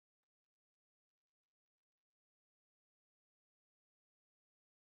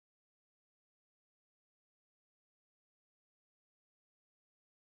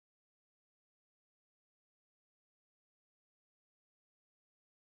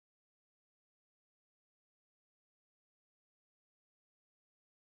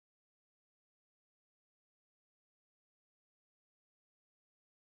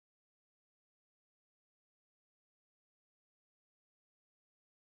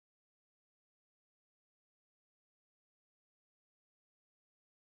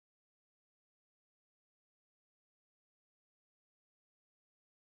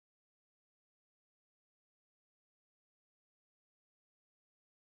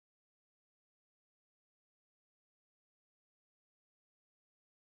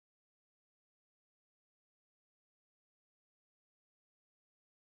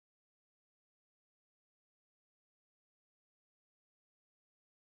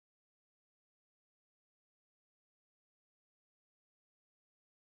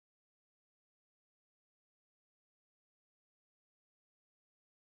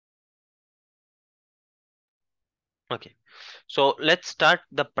Okay, so let's start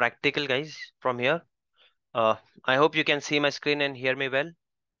the practical, guys, from here. I hope you can see my screen and hear me well.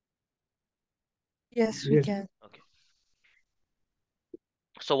 Yes, we Yes. can. Okay.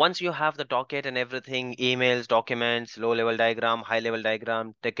 So once you have the docket and everything, emails, documents, low-level diagram, high-level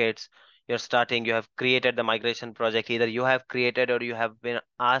diagram, tickets, you're starting, you have created the migration project. Either you have created or you have been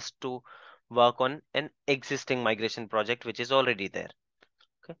asked to work on an existing migration project which is already there.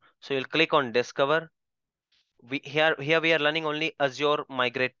 Okay. So you'll click on Discover. Here we are learning only Azure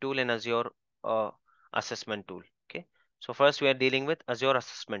Migrate tool and Azure Assessment tool. Okay. So first we are dealing with Azure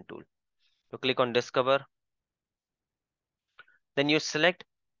Assessment tool. You click on Discover. Then you select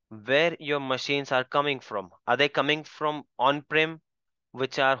where your machines are coming from. Are they coming from on-prem,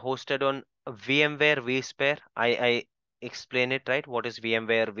 which are hosted on VMware vSphere? I explain it, right? What is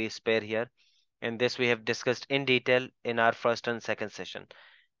VMware vSphere here? And this we have discussed in detail in our first and second session.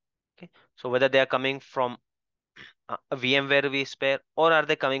 Okay. So whether they are coming from VMware vSphere, or are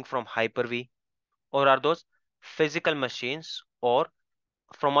they coming from Hyper-V, or are those physical machines, or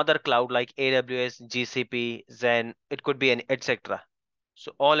from other cloud like AWS, GCP, Zen, it could be an etc.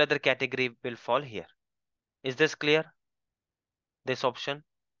 So all other category will fall here. Is this clear? This option?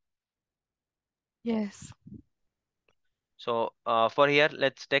 Yes. So for here,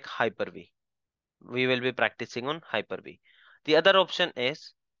 let's take Hyper-V. We will be practicing on Hyper-V. The other option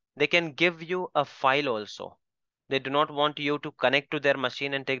is they can give you a file also. They do not want you to connect to their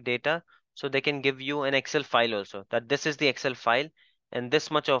machine and take data. So they can give you an Excel file also, that this is the Excel file and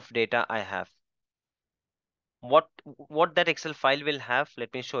this much of data I have. What that Excel file will have,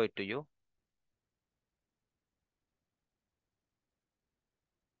 let me show it to you.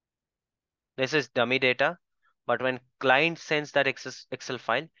 This is dummy data, but when client sends that Excel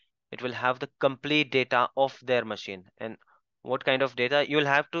file, it will have the complete data of their machine. And what kind of data? You will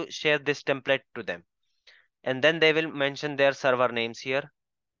have to share this template to them. And then they will mention their server names here.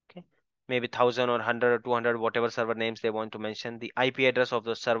 Okay. Maybe 1,000 or 100 or 200, whatever server names they want to mention, the IP address of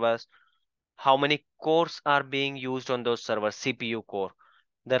those servers, how many cores are being used on those servers, CPU core,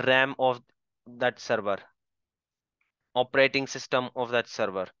 the RAM of that server, operating system of that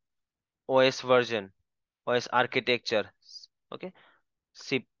server, OS version, OS architecture. Okay.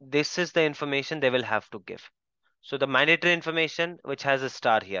 See, this is the information they will have to give. So the mandatory information, which has a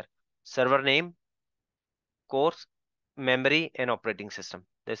star here, server name, course, memory, and operating system.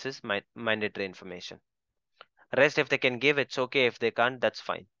 This is my mandatory information. Rest, if they can give, it's okay. If they can't, that's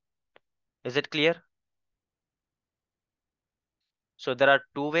fine. Is it clear? So there are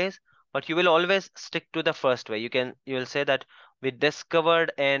two ways, but you will always stick to the first way. You will say that we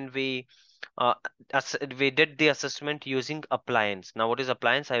discovered and uh, we did the assessment using appliance. Now, what is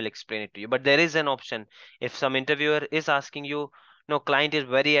appliance? I will explain it to you. But there is an option. If some interviewer is asking you, no, client is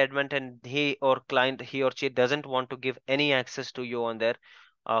very adamant and he or she doesn't want to give any access to you on their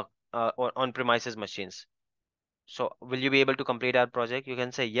uh, on-premises machines. So will you be able to complete our project? You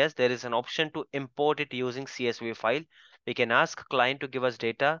can say yes, there is an option to import it using CSV file. We can ask client to give us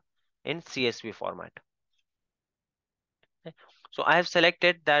data in CSV format. Okay. So I have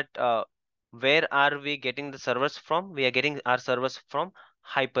selected that where are we getting the servers from? We are getting our servers from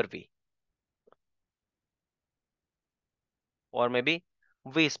Hyper-V, or maybe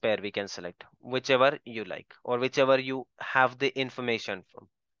vSphere we can select, whichever you like or whichever you have the information from.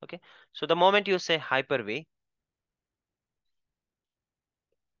 Okay. So the moment you say Hyper-V,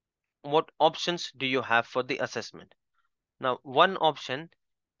 what options do you have for the assessment? Now, one option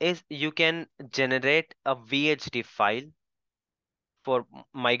is you can generate a VHD file for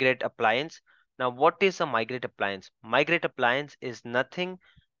migrate appliance. Now, what is a migrate appliance? Migrate appliance is nothing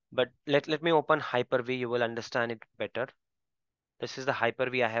but let me open Hyper-V. You will understand it better. This is the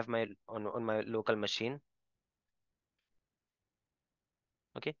Hyper-V I have on my local machine.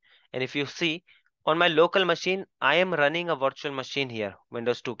 Okay, and if you see on my local machine, I am running a virtual machine here,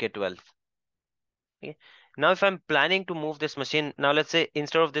 Windows 2K12. Okay. Now, if I'm planning to move this machine, now let's say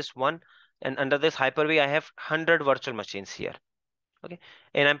instead of this one and under this Hyper-V, I have 100 virtual machines here. Okay.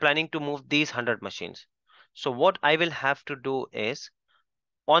 And I'm planning to move these 100 machines. So what I will have to do is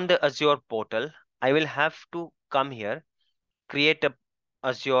on the Azure portal, I will have to come here, create a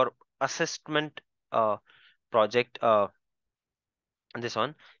Azure assessment project, this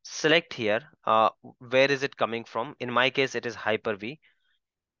one, select here, where is it coming from? In my case, it is Hyper-V.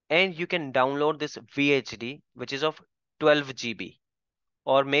 And you can download this VHD, which is of 12 GB,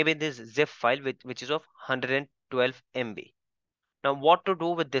 or maybe this zip file which is of 112 MB. Now, what to do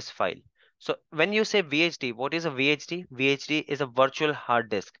with this file? So when you say VHD, what is a VHD? VHD is a virtual hard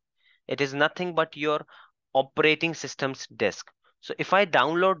disk. It is nothing but your operating system's disk. So if I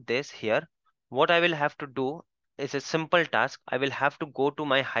download this here, what I will have to do, is a simple task. I will have to go to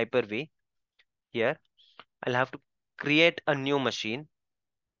my Hyper-V here. I'll have to create a new machine,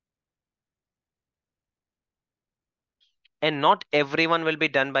 and not everyone will be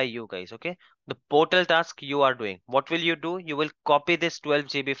done by you guys. Okay, the portal task you are doing, what will you do? You will copy this 12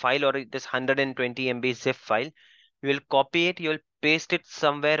 GB file or this 120 MB zip file. You will copy it, you will paste it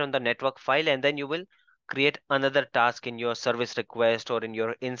somewhere on the network file, and then you will create another task in your service request or in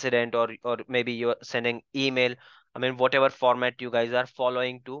your incident, or maybe you're sending email. I mean, whatever format you guys are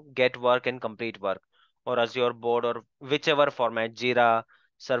following to get work and complete work, or Azure board, or whichever format, Jira,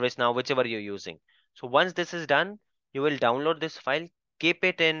 ServiceNow, whichever you're using. So once this is done, you will download this file, keep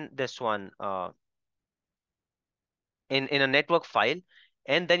it in this one, in a network file,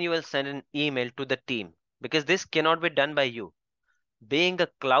 and then you will send an email to the team, because this cannot be done by you. Being a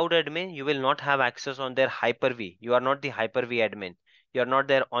cloud admin, you will not have access on their Hyper-V. You are not the Hyper-V admin. You are not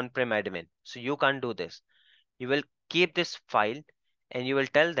their on-prem admin. So you can't do this. You will keep this file and you will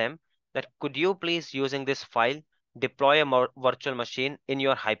tell them that could you please, using this file, deploy a virtual machine in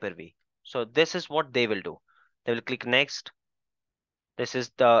your Hyper-V. So this is what they will do. They will click next. This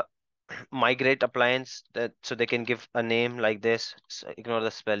is the migrate appliance, that so they can give a name like this. So ignore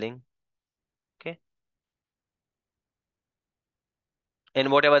the spelling. Okay.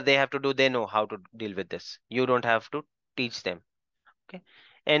 And whatever they have to do, they know how to deal with this. You don't have to teach them. Okay.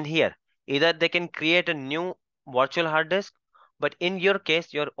 And here, either they can create a new virtual hard disk, but in your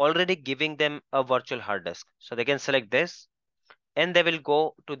case, you're already giving them a virtual hard disk. So they can select this and they will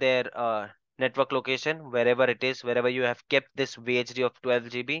go to their network location, wherever it is, wherever you have kept this VHD of 12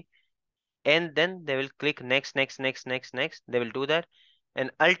 GB. And then they will click next, next, next, next, next. They will do that.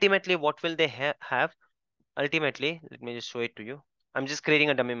 And ultimately, what will they have? Ultimately, let me just show it to you. I'm just creating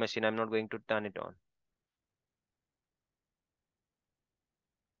a dummy machine. I'm not going to turn it on.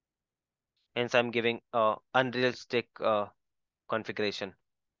 Hence, I'm giving a unrealistic configuration.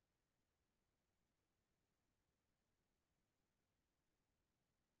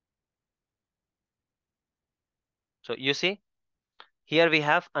 So you see, here we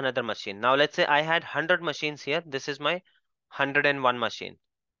have another machine. Now let's say I had 100 machines here. This is my 101 machine.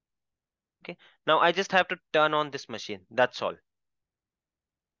 Okay. Now I just have to turn on this machine. That's all.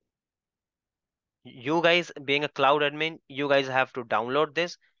 You guys, being a cloud admin, you guys have to download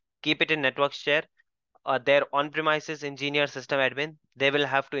this, keep it in network share. Their on-premises engineer system admin, they will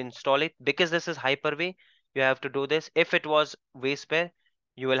have to install it, because this is Hyper-V. You have to do this. If it was vSphere,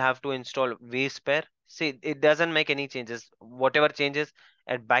 you will have to install vSphere. See, it doesn't make any changes. Whatever changes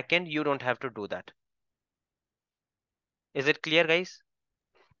at backend, you don't have to do that. Is it clear, guys?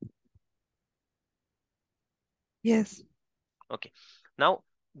 Yes. Okay. Now,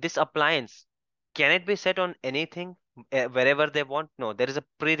 this appliance, can it be set on anything wherever they want? No, there is a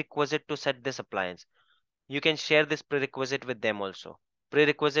prerequisite to set this appliance. You can share this prerequisite with them also.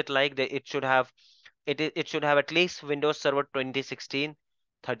 Prerequisite like it should have, it should have at least Windows Server 2016,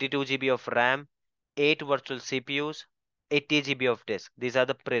 32 GB of RAM, 8 virtual CPUs, 80 GB of disk. These are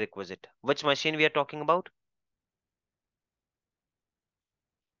the prerequisite. Which machine we are talking about?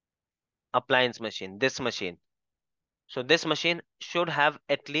 Appliance machine, this machine. So this machine should have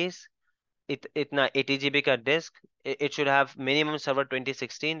at least itna 80 GB ka disk. It should have minimum server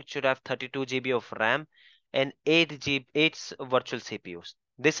 2016. It should have 32 GB of RAM and 8 virtual CPUs.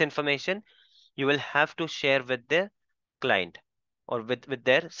 This information you will have to share with the client or with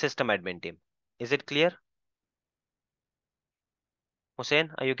their system admin team. Is it clear?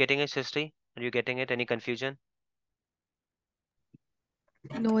 Hussein, are you getting it, Srishti? Are you getting it? Any confusion?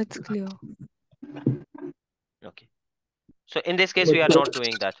 No, it's clear. Okay. So in this case, we are not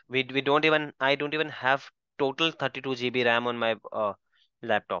doing that. We don't even, I don't even have total 32 GB RAM on my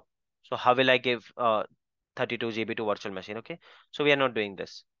laptop. So how will I give 32 GB to virtual machine? Okay. So we are not doing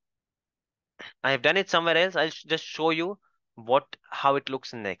this. I have done it somewhere else. I'll just show you how it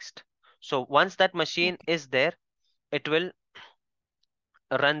looks next. So once that machine Okay. is there, it will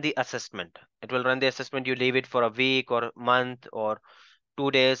run the assessment. It will run the assessment. You leave it for a week or month or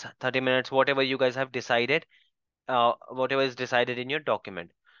 2 days, 30 minutes, whatever you guys have decided, whatever is decided in your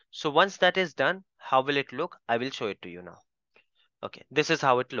document. So once that is done, how will it look? I will show it to you now. Okay, this is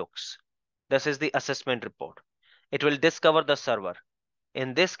how it looks. This is the assessment report. It will discover the server.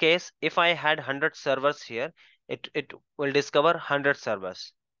 In this case, if I had 100 servers here, it will discover 100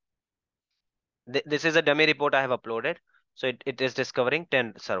 servers. This is a dummy report I have uploaded. So it is discovering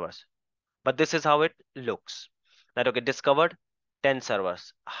 10 servers. But this is how it looks. That okay, discovered 10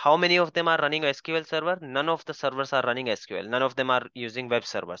 servers. How many of them are running SQL server? None of the servers are running SQL. None of them are using web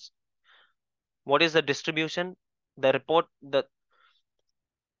servers. What is the distribution? The report,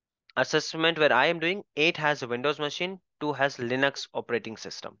 assessment where I am doing, 8 has a Windows machine, 2 has Linux operating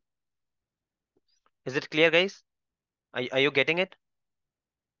system. Is it clear, guys? Are you getting it?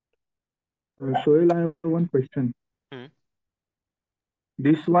 Soil, I have one question. Hmm.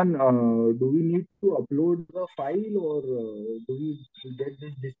 This one, do we need to upload the file or do we get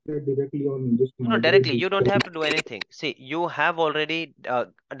this displayed directly on just No, migrate directly. this You don't file? have to do anything. See, you have already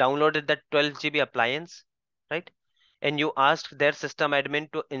downloaded that 12 GB appliance, right? And you asked their system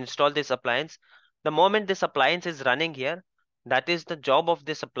admin to install this appliance. The moment this appliance is running here, that is the job of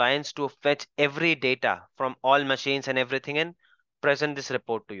this appliance to fetch every data from all machines and everything and present this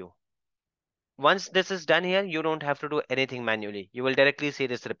report to you. Once this is done here, you don't have to do anything manually. You will directly see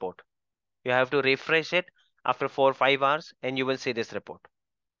this report. You have to refresh it after 4 or 5 hours and you will see this report.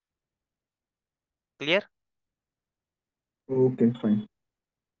 Clear? Okay, fine.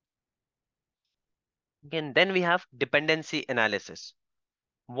 Again, then we have dependency analysis.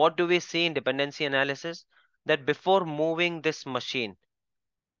 What do we see in dependency analysis? That before moving this machine,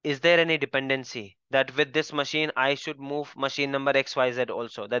 is there any dependency that with this machine I should move machine number XYZ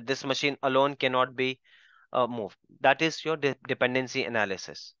also, that this machine alone cannot be moved. That is your dependency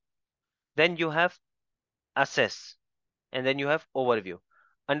analysis. Then you have assess, and then you have overview.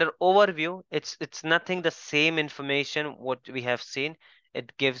 Under overview, it's nothing the same information what we have seen.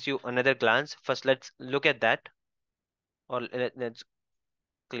 It gives you another glance. First, let's look at that, or let's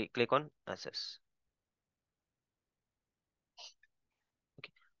click on assess.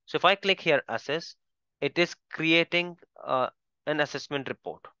 Okay. So if I click here assess, it is creating an assessment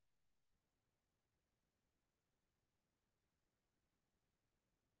report.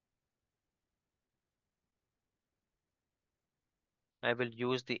 I will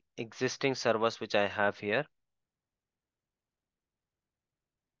use the existing servers which I have here,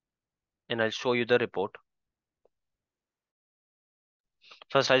 and I'll show you the report.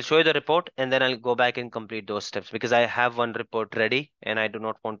 First, I'll show you the report and then I'll go back and complete those steps because I have one report ready and I do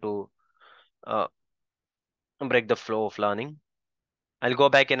not want to uh, break the flow of learning. I'll go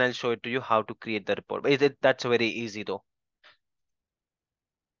back and I'll show it to you how to create the report. That's very easy though.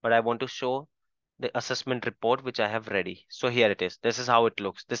 But I want to show the assessment report which I have ready. So here it is. This is how it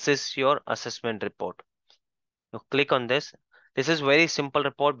looks. This is your assessment report. Now click on this. This is very simple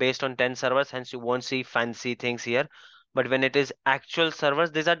report based on 10 servers, hence you won't see fancy things here. But when it is actual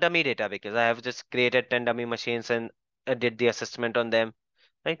servers, these are dummy data because I have just created 10 dummy machines and did the assessment on them,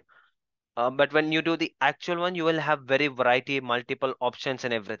 right? But when you do the actual one, you will have very variety, multiple options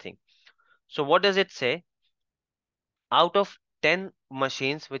and everything. So what does it say? Out of 10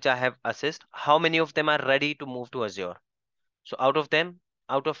 machines which I have assessed, how many of them are ready to move to Azure? So out of them,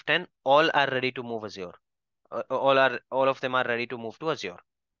 out of 10, all are ready to move Azure. All of them are ready to move to Azure.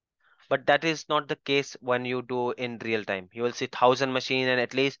 But that is not the case when you do in real time. You will see 1,000 machine and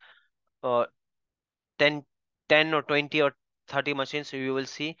at least uh, 10, 10 or 20 or 30 machines. So you will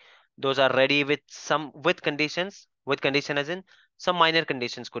see those are ready with some with conditions. With condition as in some minor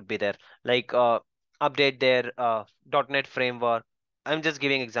conditions could be there, like update their .NET framework. I'm just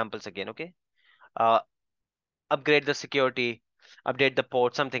giving examples again, okay? Uh, Upgrade the security, update the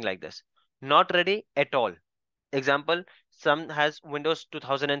port, something like this. Not ready at all. Example, some has Windows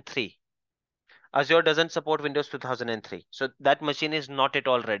 2003. Azure doesn't support Windows 2003. So that machine is not at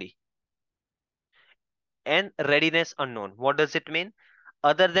all ready. And readiness unknown. What does it mean?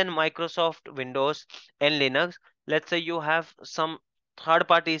 Other than Microsoft Windows and Linux, let's say you have some third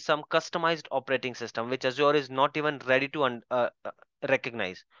party, some customized operating system, which Azure is not even ready to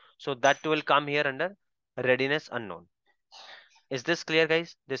recognize. So that will come here under readiness unknown. Is this clear,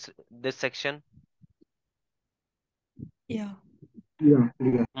 guys? This section? Yeah. Yeah,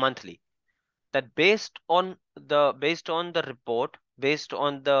 yeah. Monthly. That based on the report, based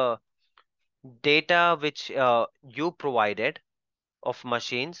on the data which you provided of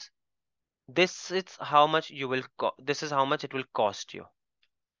machines, this is how much it will cost you,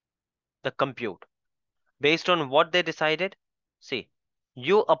 the compute based on what they decided. See,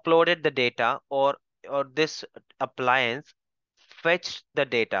 you uploaded the data, or this appliance fetched the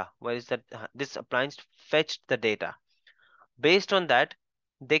data. Where is that? This appliance fetched the data. Based on that,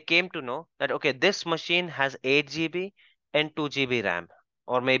 they came to know that okay, this machine has 8 GB and 2 GB RAM,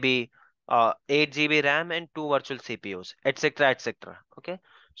 or maybe 8 GB RAM and two virtual CPUs, etc., etc. Okay,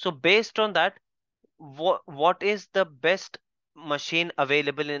 so based on that, what is the best machine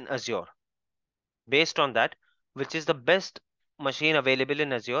available in Azure? Based on that, which is the best machine available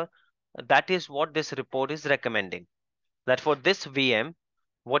in Azure, that is what this report is recommending. That for this VM,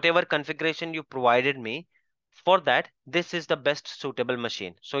 whatever configuration you provided me, for that, this is the best suitable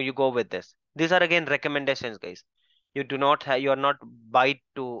machine. So you go with this. These are again recommendations, guys. You do not have, you are not bite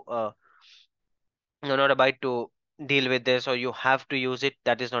to you're not about to deal with this, or you have to use it.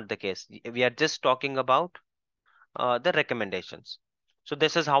 That is not the case. We are just talking about the recommendations. So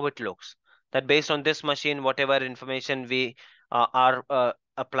this is how it looks. That based on this machine, whatever information we our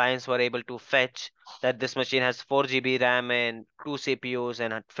appliance were able to fetch, that this machine has 4 GB RAM and 2 CPUs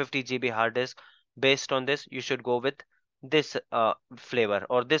and a 50 GB hard disk. Based on this, you should go with this flavor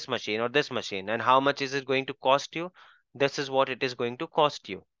or this machine or this machine. And how much is it going to cost you? This is what it is going to cost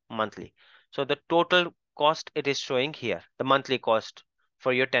you monthly. So the total cost it is showing here, the monthly cost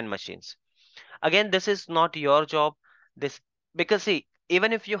for your 10 machines. Again, this is not your job. This, because see,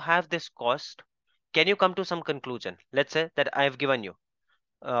 even if you have this cost, can you come to some conclusion? Let's say that I've given you,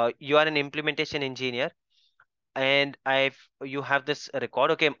 you are an implementation engineer, and you have this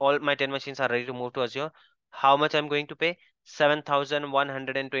record. Okay, all my 10 machines are ready to move to Azure. How much I'm going to pay?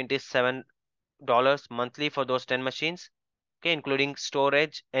 $7,127 monthly for those 10 machines. Okay, including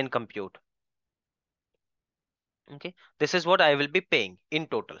storage and compute. Okay, this is what I will be paying in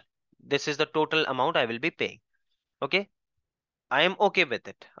total. This is the total amount I will be paying. Okay, I am okay with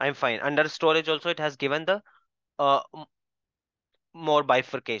it. I'm fine. Under storage also, it has given the more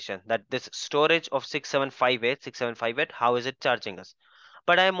bifurcation, that this storage of 6758, how is it charging us?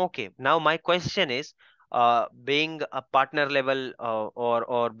 But I'm okay. Now my question is, being a partner level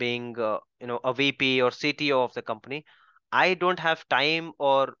or being a VP or CTO of the company, I don't have time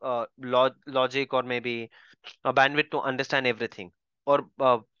or logic or maybe a bandwidth to understand everything. Or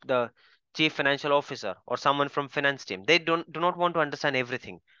the chief financial officer or someone from finance team, they do not want to understand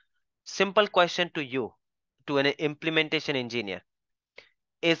everything. Simple question to you, to an implementation engineer: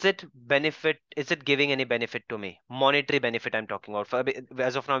 is it giving any benefit to me? Monetary benefit I'm talking about.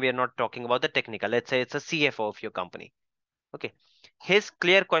 As of now, we are not talking about the technical. Let's say it's a CFO of your company. Okay, his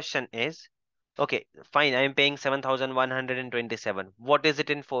clear question is, okay, fine, I am paying 7,127. What is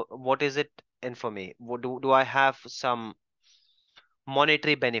it in for? What is it in for me? Do I have some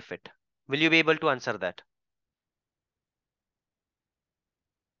monetary benefit? Will you be able to answer that?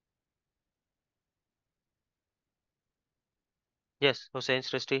 Yes, Hussein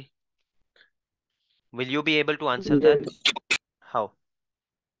Srishti. Will you be able to answer that? Yes, How?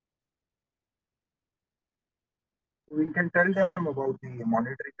 we can tell them about the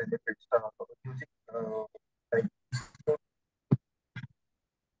monetary benefits using like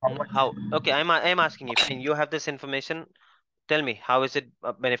how much. How? Okay, I'm asking you. Fine, you have this information. Tell me, how is it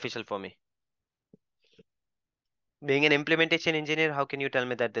beneficial for me? Being an implementation engineer, how can you tell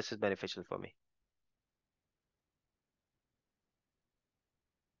me that this is beneficial for me?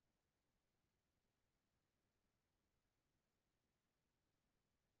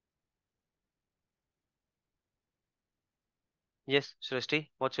 Yes, Srishti,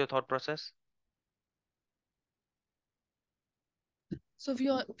 what's your thought process? So we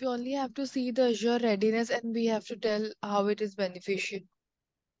only have to see the Azure readiness and we have to tell how it is beneficial.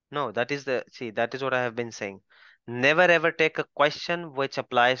 No, that is what I have been saying. Never ever take a question which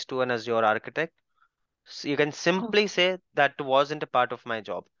applies to an Azure architect. So you can simply Okay. say that wasn't a part of my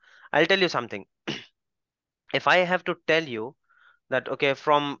job. I'll tell you something. If I have to tell you that, okay,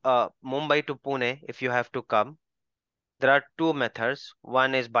 from Mumbai to Pune, if you have to come, there are two methods.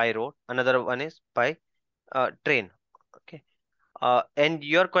 One is by road, another one is by train. Okay. And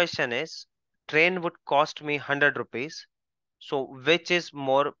your question is, train would cost me 100 rupees. So which is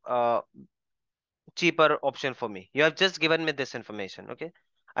more cheaper option for me? You have just given me this information. Okay.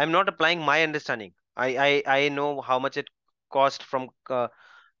 I'm not applying my understanding. I know how much it cost from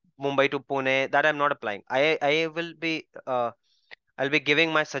Mumbai to Pune. That I'm not applying. I will be I'll be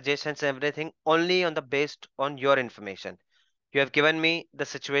giving my suggestions and everything only on the based on your information. You have given me the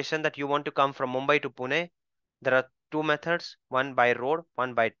situation that you want to come from Mumbai to Pune. There are two methods, one by road,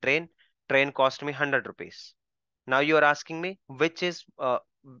 one by train. Train cost me 100 rupees. Now you are asking me which is a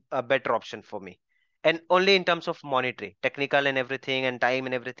better option for me. And only in terms of monetary, technical and everything, and time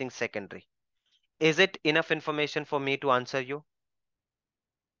and everything secondary. Is it enough information for me to answer you?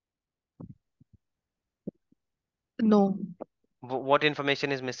 No, What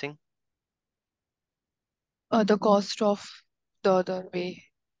information is missing? the cost of the other way.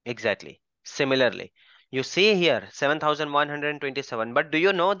 Exactly. Similarly, you see here 7,127. But do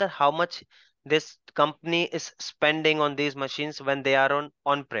you know that how much this company is spending on these machines when they are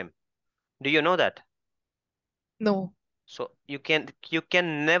on-prem? Do you know that? No, So you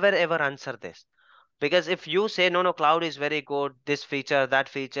can never ever answer this. Because if you say, no, no, cloud is very good, this feature, that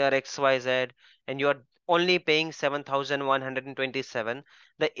feature, XYZ, and you're only paying 7,127,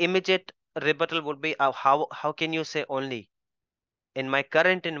 the immediate rebuttal would be, how can you say only? In my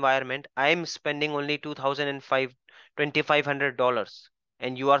current environment, I'm spending only $2,500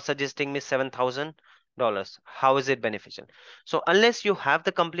 and you are suggesting me $7,000. How is it beneficial? So unless you have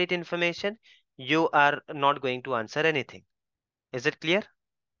the complete information, you are not going to answer anything. Is it clear?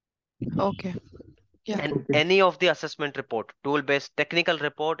 Okay. Yeah. And Okay. any of the assessment report, tool-based technical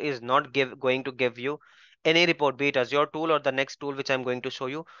report is not going to give you any report, be it Azure tool or the next tool which I'm going to show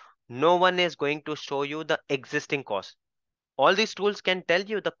you. No one is going to show you the existing cost. All these tools can tell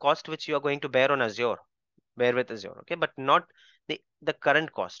you the cost which you are going to bear on Azure, bear with Azure, okay, but not the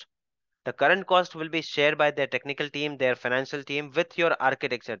current cost. The current cost will be shared by their technical team, their financial team with your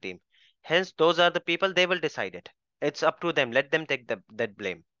architecture team. Hence, those are the people, they will decide it. It's up to them. Let them take that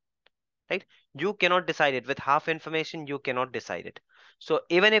blame, right? You cannot decide it with half information. You cannot decide it. So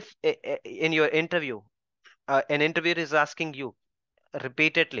even if in your interview, an interviewer is asking you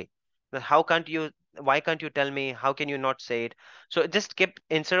repeatedly, how can't you, why can't you tell me, how can you not say it? So just keep,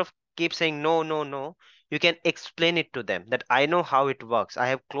 instead of keep saying no, no, no, you can explain it to them that I know how it works. I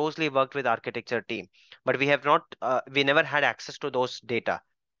have closely worked with architecture team, but we have not, we never had access to those data.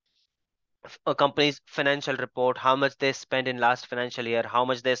 A company's financial report, how much they spent in last financial year, how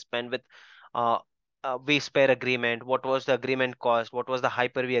much they spent with uh, vSphere agreement, what was the agreement cost, what was the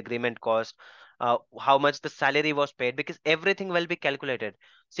Hyper-V agreement cost, how much the salary was paid, because everything will be calculated.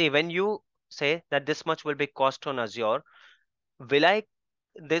 See, when you say that this much will be cost on Azure, will I,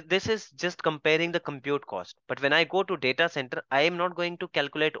 this is just comparing the compute cost. But when I go to data center, I am not going to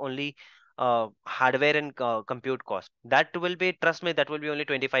calculate only hardware and compute cost. That will be, trust me, that will be only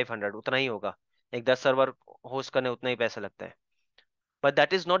 2500, उतना ही होगा. एक 10 server host करने उतना ही पैसा लगता है. But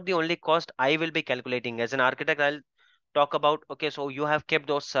that is not the only cost I will be calculating. As an architect, I'll talk about, okay, so you have kept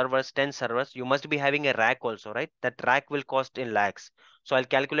those servers, 10 servers. You must be having a rack also, right? That rack will cost in lakhs. So I'll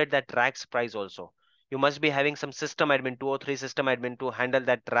calculate that rack's price also. You must be having some system admin, 2 or 3 system admin to handle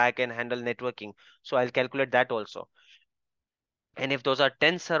that rack and handle networking. So I'll calculate that also. And if those are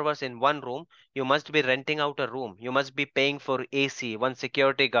 10 servers in one room, you must be renting out a room. You must be paying for AC, one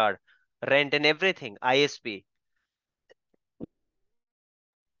security guard, rent and everything, ISP.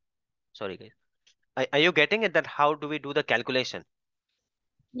 Sorry, guys. Are you getting it that how do we do the calculation?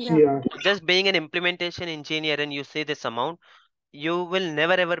 Yeah. Yeah. Just being an implementation engineer and you say this amount, you will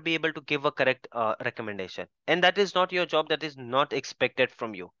never ever be able to give a correct recommendation. And that is not your job. That is not expected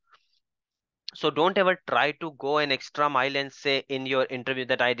from you. So don't ever try to go an extra mile and say in your interview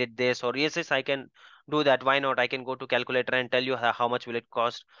that I did this, or yes, yes, I can do that. Why not? I can go to calculator and tell you how much will it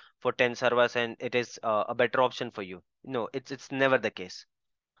cost for 10 servers and it is a better option for you. No, it's never the case.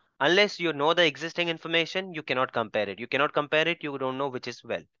 Unless you know the existing information, you cannot compare it. You cannot compare it. You don't know which is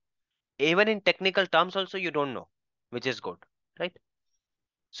well. Even in technical terms also, you don't know which is good, right?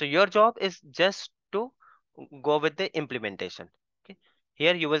 So your job is just to go with the implementation. Okay.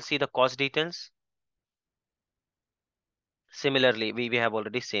 Here you will see the cost details. Similarly, we have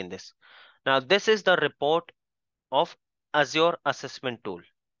already seen this. Now this is the report of Azure assessment tool.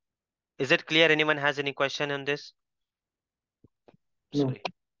 Is it clear? Anyone has any question on this? No. Sorry.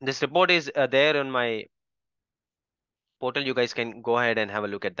 This report is there on my portal. You guys can go ahead and have a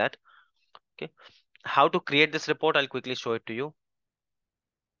look at that. Okay. How to create this report? I'll quickly show it to you.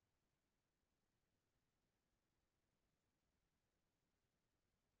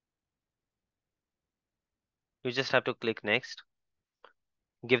 You just have to click next.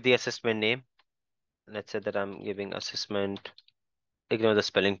 Give the assessment name. Let's say that I'm giving assessment. Ignore the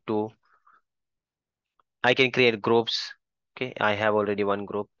spelling 2. I can create groups. Okay, I have already one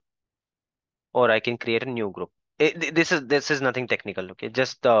group, or I can create a new group. This is nothing technical. Okay,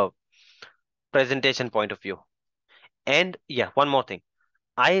 just the presentation point of view. And yeah, one more thing.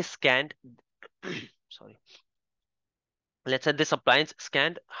 I scanned. Sorry. Let's say this appliance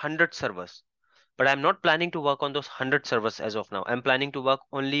scanned 100 servers, but I'm not planning to work on those 100 servers as of now. I'm planning to work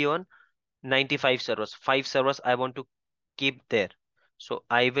only on 95 servers. 5 servers I want to keep there. So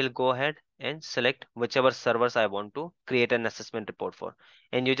I will go ahead and select whichever servers I want to create an assessment report for.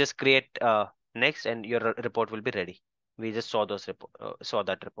 And you just create next and your report will be ready. We just saw saw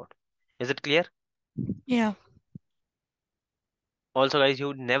that report. Is it clear? Yeah. Also, guys,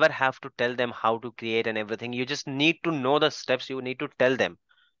 you never have to tell them how to create and everything. You just need to know the steps. You need to tell them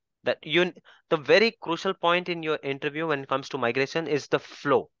that the very crucial point in your interview when it comes to migration is the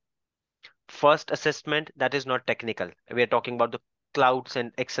flow. First assessment, that is not technical. We are talking about the clouds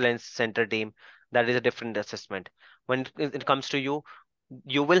and excellence center team. That is a different assessment. When it comes to you,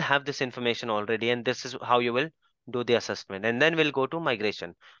 you will have this information already, and this is how you will do the assessment. And then we'll go to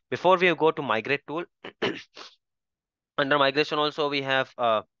migration. Before we go to migrate tool, under migration also we have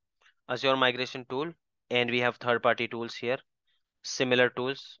Azure migration tool, and we have third-party tools here, similar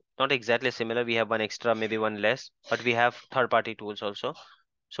tools. not exactly similar. We have one extra, maybe one less, but we have third-party tools also.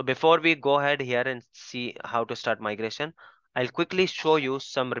 So before we go ahead here and see how to start migration, I'll quickly show you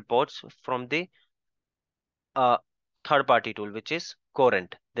some reports from the third-party tool, which is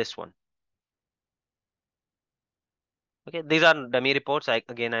Current, this one. Okay, these are dummy reports.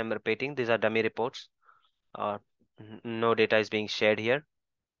 Again, I'm repeating, these are dummy reports. No data is being shared here.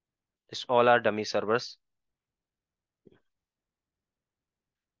 This all are dummy servers.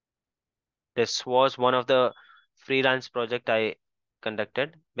 This was one of the freelance project I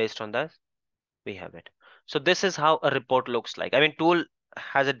conducted. Based on that, we have it. So this is how a report looks like. I mean, tool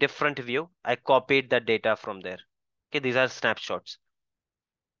has a different view. I copied the data from there. Okay, these are snapshots.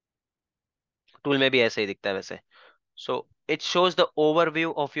 Tool में भी ऐसे ही दिखता है वैसे. So it shows the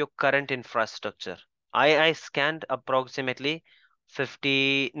overview of your current infrastructure. I scanned approximately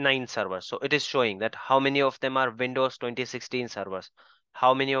 59 servers. So it is showing that how many of them are Windows 2016 servers,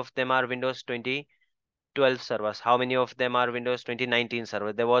 how many of them are Windows 2012 servers, how many of them are Windows 2019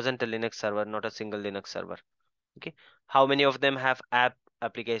 servers. There wasn't a Linux server, not a single Linux server. Okay, how many of them have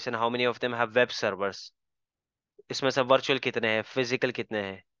application, how many of them have web servers. इसमें से virtual कितने हैं, physical कितने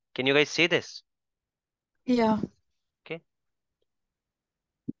हैं. Can you guys see this? Yeah. Okay.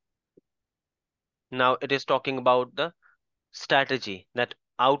 Now it is talking about the strategy that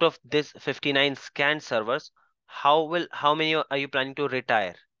out of this 59 scanned servers, how many are you planning to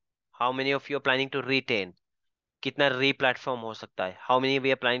retire? How many of you are planning to retain? कितना re-platform हो सकता है? How many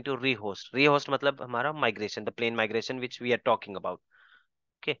we are planning to rehost? Rehost मतलब हमारा migration, the plain migration which we are talking about.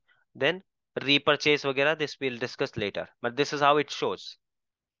 Okay. Then repurchase वगैरह, this we'll discuss later. But this is how it shows.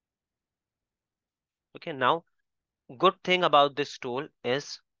 Okay. Now, good thing about this tool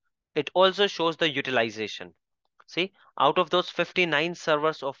is it also shows the utilization. See, out of those 59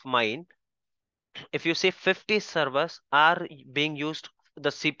 servers of mine, if you say 50 servers are being used, the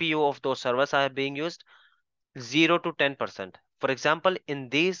CPU of those servers are being used 0 to 10%. For example, in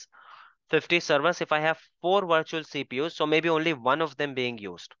these 50 servers, if I have 4 virtual CPUs, so maybe only one of them being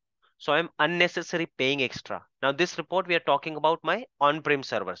used. So I'm unnecessary paying extra. Now this report, we are talking about my on-prem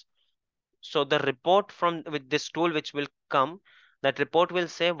servers. So the report from with this tool which will come, that report will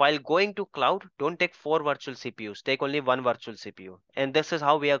say while going to cloud, don't take 4 virtual CPUs, take only 1 virtual CPU. And this is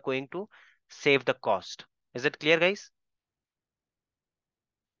how we are going to save the cost. Is it clear, guys?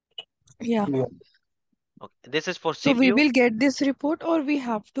 Yeah. Yeah. Okay. This is for So we CPU. will get this report or we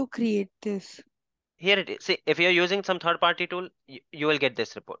have to create this? Here it is. See, if you're using some third-party tool, you will get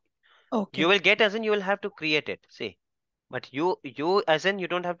this report. You Okay. will get as in you will have to create it. See, but you as in you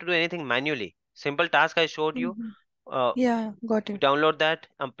don't have to do anything manually. Simple task I showed you. Mhm. Uh, Yeah, got you it. download that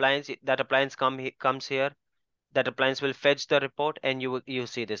appliance. That appliance comes here. That appliance will fetch the report, and you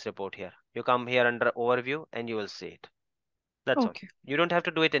see this report here. You come here under overview, and you will see it. That's all. Okay. You don't have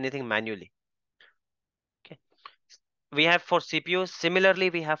to do it anything manually. Okay. We have for CPU. Similarly,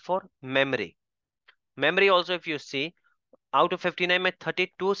 we have for memory. Memory also, if you see, out of 59, my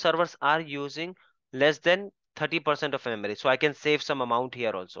 32 servers are using less than 30% of memory. So I can save some amount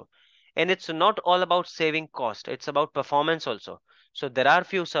here also. And it's not all about saving cost. It's about performance also. So there are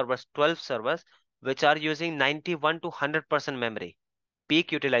few servers, 12 servers, which are using 91 to 100% memory,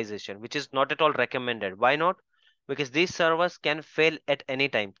 peak utilization, which is not at all recommended. Why not? Because these servers can fail at any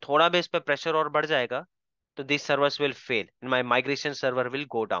time. थोड़ा भी इस पे pressure और बढ़ जाएगा, तो these servers will fail and my migration server will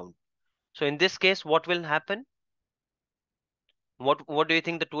go down. So in this case, what will happen? What do you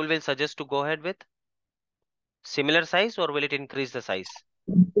think the tool will suggest to go ahead with? Similar size or will it increase the size?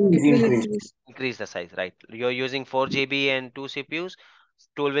 It will Increase. increase. Increase the size, right? You're using 4 GB and 2 CPUs.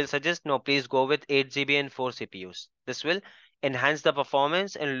 Tool will suggest, no, please go with 8 GB and 4 CPUs. This will enhance the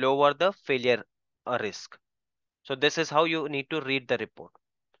performance and lower the failure risk. So this is how you need to read the report.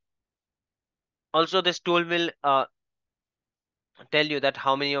 Also, this tool will tell you that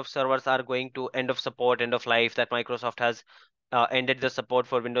how many of servers are going to end of support, end of life, that Microsoft has ended the support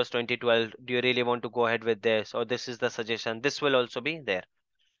for Windows 2012. Do you really want to go ahead with this? Or this is the suggestion. This will also be there.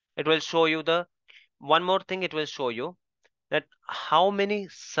 It will show you the one more thing. It will show you that how many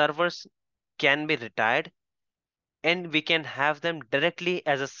servers can be retired and we can have them directly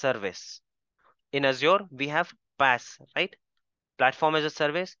as a service. In Azure, we have PaaS, right? Platform as a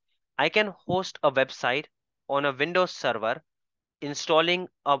service. I can host a website on a Windows server installing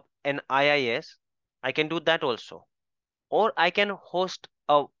an IIS. I can do that also. Or I can host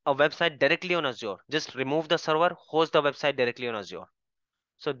a website directly on Azure. Just remove the server, host the website directly on Azure.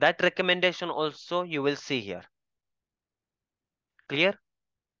 So that recommendation also you will see here. Clear?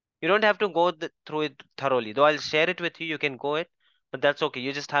 You don't have to go through it thoroughly. Though I'll share it with you, you can go it. But that's okay.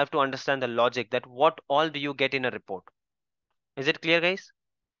 You just have to understand the logic that what all do you get in a report. Is it clear, guys?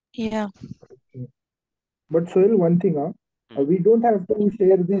 Yeah. Okay. But Soil, one thing, Hmm. we don't have to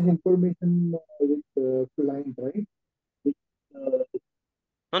share this information with client, right? With, uh,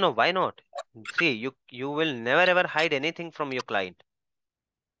 No, no, why not? See, you will never ever hide anything from your client.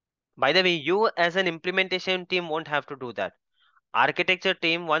 By the way, you as an implementation team won't have to do that. Architecture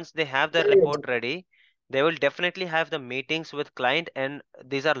team, once they have the yeah, yeah, report ready, they will definitely have the meetings with client, and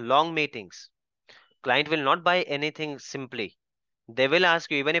these are long meetings. Client will not buy anything simply. They will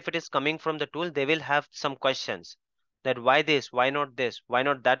ask you, even if it is coming from the tool, they will have some questions, that why this, why not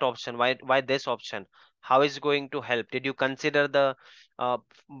that option, why this option, how is it going to help, did you consider the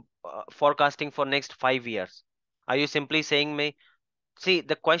forecasting for next 5 years, are you simply saying me. See,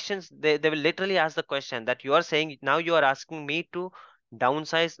 the questions, they will literally ask the question that you are saying, now you are asking me to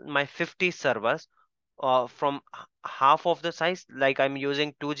downsize my 50 servers from half of the size, like I'm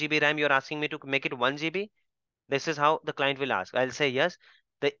using 2 GB RAM, you're asking me to make it 1 GB. This is how the client will ask. I'll say yes.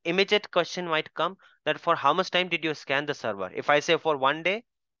 The immediate question might come that for how much time did you scan the server? If I say for 1 day,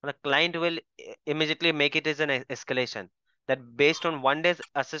 the client will immediately make it as an escalation. That based on 1 day's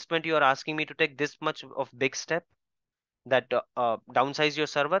assessment, you are asking me to take this much of big step, that downsize your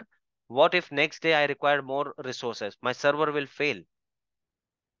server. What if next day I require more resources? My server will fail.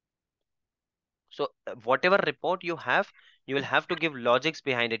 So whatever report you have, you will have to give logics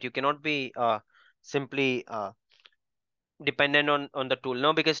behind it. You cannot be simply dependent on the tool.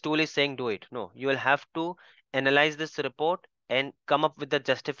 No, because tool is saying do it. No, you will have to analyze this report and come up with the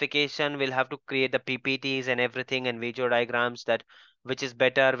justification. We'll have to create the PPTs and everything and visual diagrams, that which is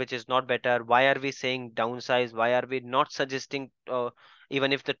better, which is not better. Why are we saying downsize? Why are we not suggesting,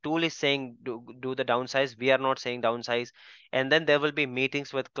 even if the tool is saying do the downsize, we are not saying downsize. And then there will be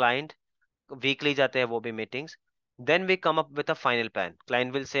meetings with client. Weekly जाते हैं वो भी meetings. Then we come up with a final plan.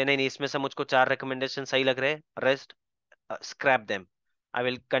 Client will say नहीं नहीं, इसमें से मुझको 4 recommendations सही लग रहे हैं, rest scrap them. I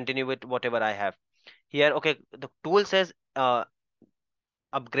will continue with whatever I have. Here, okay, the tool says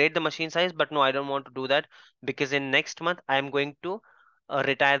upgrade the machine size, but no, I don't want to do that, because in next month I am going to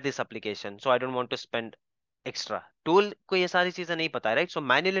retire this application. So I don't want to spend extra. Tool को ये सारी चीजें नहीं पता है, right? So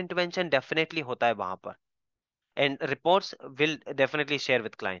manual intervention definitely होता है वहां पर. And reports will definitely share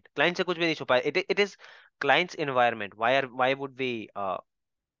with client. Client से कुछ भी नहीं छुपा है. It is client's environment. Why would we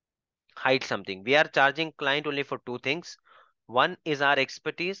hide something? We are charging client only for two things. One is our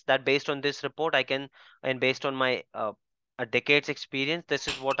expertise, that based on this report I can, and based on my a decade's experience, this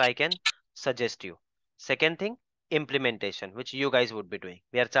is what I can suggest you. Second thing, implementation, which you guys would be doing.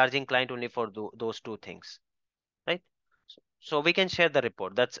 We are charging client only for those two things, right? So we can share the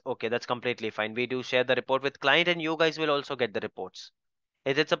report. That's okay. That's completely fine. We do share the report with client, and you guys will also get the reports.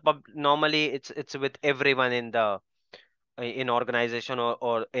 It's a normally it's with everyone in the in organization,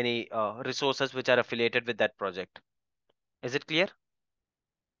 or any resources which are affiliated with that project. Is it clear?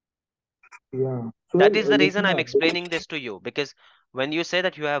 yeah. That Soil, is the reason listen, I'm explaining this to you, because when you say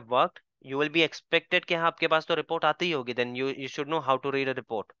that you have worked, you will be expected कि हाँ आपके पास तो report आती ही होगी, then you should know how to read a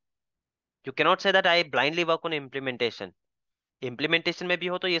report. You cannot say that I blindly work on implementation. Implementation में भी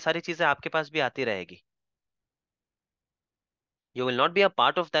हो तो ये सारी चीजें आपके पास भी आती रहेगी. You will not be a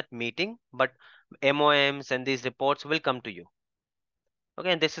part of that meeting, but MOMs and these reports will come to you.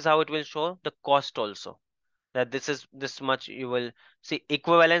 Okay, and this is how it will show the cost also. That this is this much you will see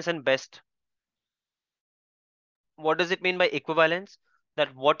equivalence and best. What does it mean by equivalence?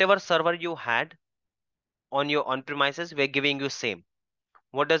 That whatever server you had on your on premises, we're giving you same.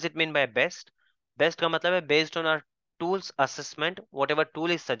 What does it mean by best? Best का मतलब है based on our tools assessment, whatever tool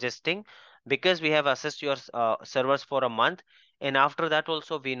is suggesting, because we have assessed your servers for a month, and after that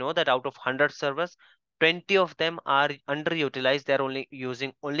also we know that out of 100 servers, 20 of them are underutilized. They're only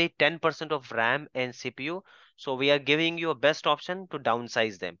using only 10% of RAM and CPU. So we are giving you a best option to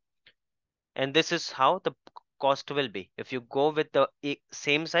downsize them. And this is how the cost will be. If you go with the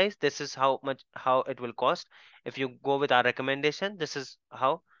same size, this is how much how it will cost. If you go with our recommendation, this is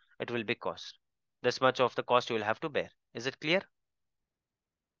how it will be cost. This much of the cost you will have to bear. Is it clear?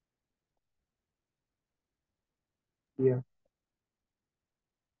 yeah.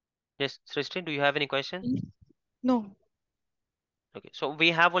 Yes, Srishti, do you have any question? No. Okay, so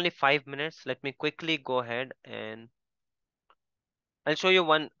we have only 5 minutes. Let me quickly go ahead and I'll show you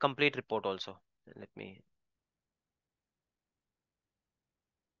one complete report also. Let me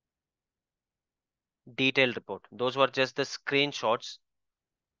detailed report. Those were just the screenshots.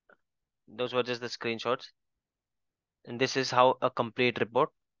 Those were just the screenshots. And this is how a complete report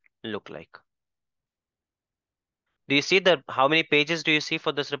look like. Do you see the how many pages do you see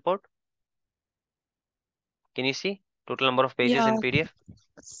for this report? Can you see total number of pages Yeah, in PDF?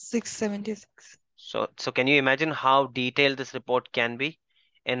 676. So can you imagine how detailed this report can be?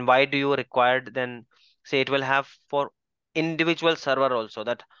 And why do you require then, say it will have for individual server also,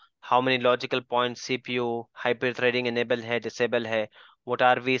 that how many logical points CPU, hyper-threading enable hai, disable hai, what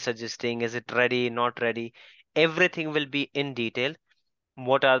are we suggesting, is it ready, not ready, everything will be in detail.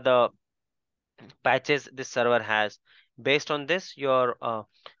 What are the patches this server has? Based on this, your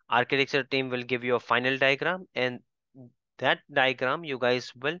architecture team will give you a final diagram, and that diagram you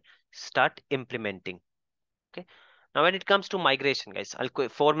guys will start implementing. Okay. Now, when it comes to migration, guys,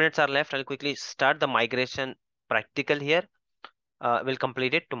 4 minutes are left. I'll quickly start the migration practical here. We'll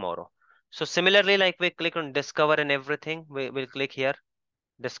complete it tomorrow. So similarly, like we click on discover and everything, we will click here,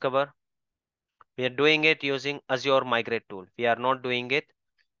 discover. We are doing it using Azure Migrate tool. We are not doing it.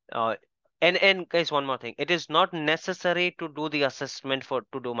 Uh, and guys, one more thing. It is not necessary to do the assessment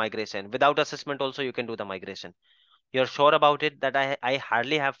to do migration. Without assessment also, you can do the migration. You're sure about it that I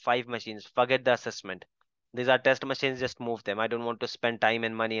hardly have 5 machines. Forget the assessment. These are test machines, just move them. I don't want to spend time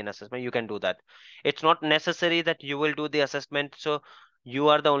and money in assessment. You can do that. It's not necessary that you will do the assessment. So you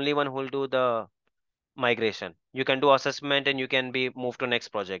are the only one who will do the migration. You can do assessment and you can be moved to next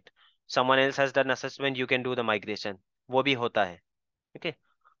project. Someone else has done assessment, you can do the migration. वो भी होता है. Okay.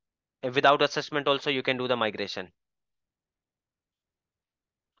 Without assessment also you can do the migration.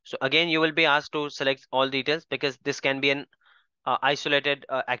 So again, you will be asked to select all details because this can be an isolated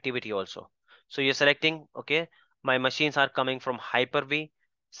activity also. So you're selecting, okay, my machines are coming from Hyper-V.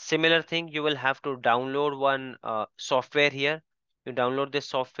 Similar thing, you will have to download one software here. You download this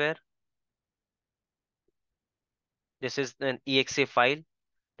software. This is an exe file.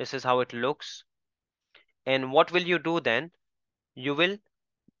 This is how it looks. And what will you do then? You will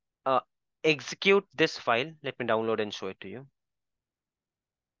uh, execute this file. Let me download and show it to you.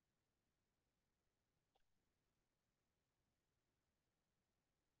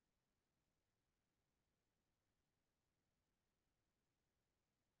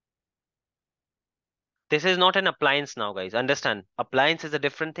 This is not an appliance now, guys. Understand, appliance is a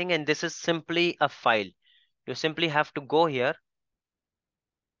different thing, and this is simply a file. You simply have to go here.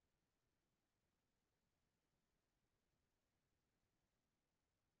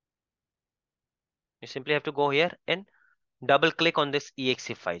 You simply have to go here and double click on this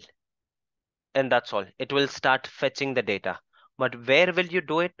exe file. And that's all. It will start fetching the data. But where will you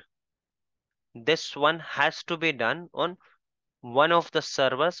do it? This one has to be done on one of the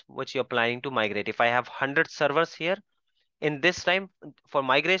servers which you're planning to migrate. If I have 100 servers here, in this time for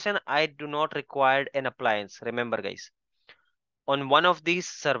migration, I do not require an appliance. Remember, guys, on one of these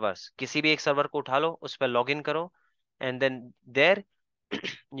servers, किसी भी एक server को उठा लो, उस पर login करो, and then there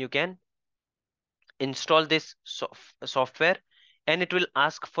you can install this software, and it will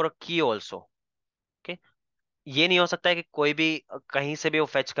ask for a key also. Okay. ये नहीं हो सकता है कि कोई भी कहीं से भी वो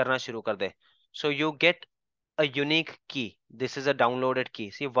fetch करना शुरू कर दे. So you get a unique key. This is a downloaded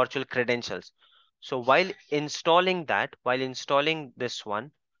key. See, virtual credentials. So while installing this one,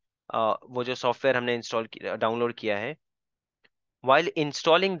 वो जो सॉफ्टवेयर हमने डाउनलोड किया है, while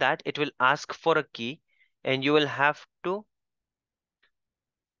installing that, it will ask for a key, and you'll have to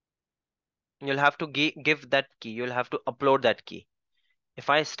give that key. You'll have to upload that key. If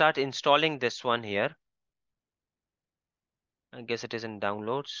I start installing this one here, I guess it is in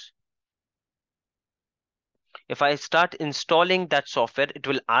downloads. If I start installing that software, it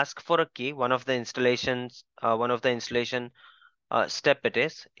will ask for a key. One of the installation step it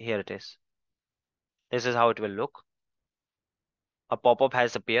is. Here it is. This is how it will look. A pop-up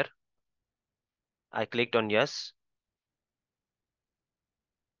has appeared. I clicked on yes.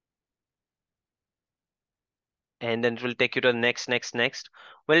 And then it will take you to the next.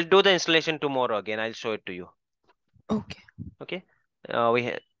 We'll do the installation tomorrow again. I'll show it to you. Okay. Okay.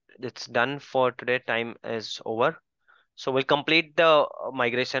 It's done for today. Time is over. So we'll complete the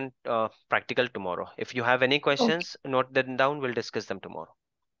migration practical tomorrow. If you have any questions, note them down. We'll discuss them tomorrow.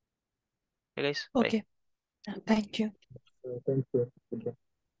 Okay, guys. Bye. Okay. Thank you. Thank you.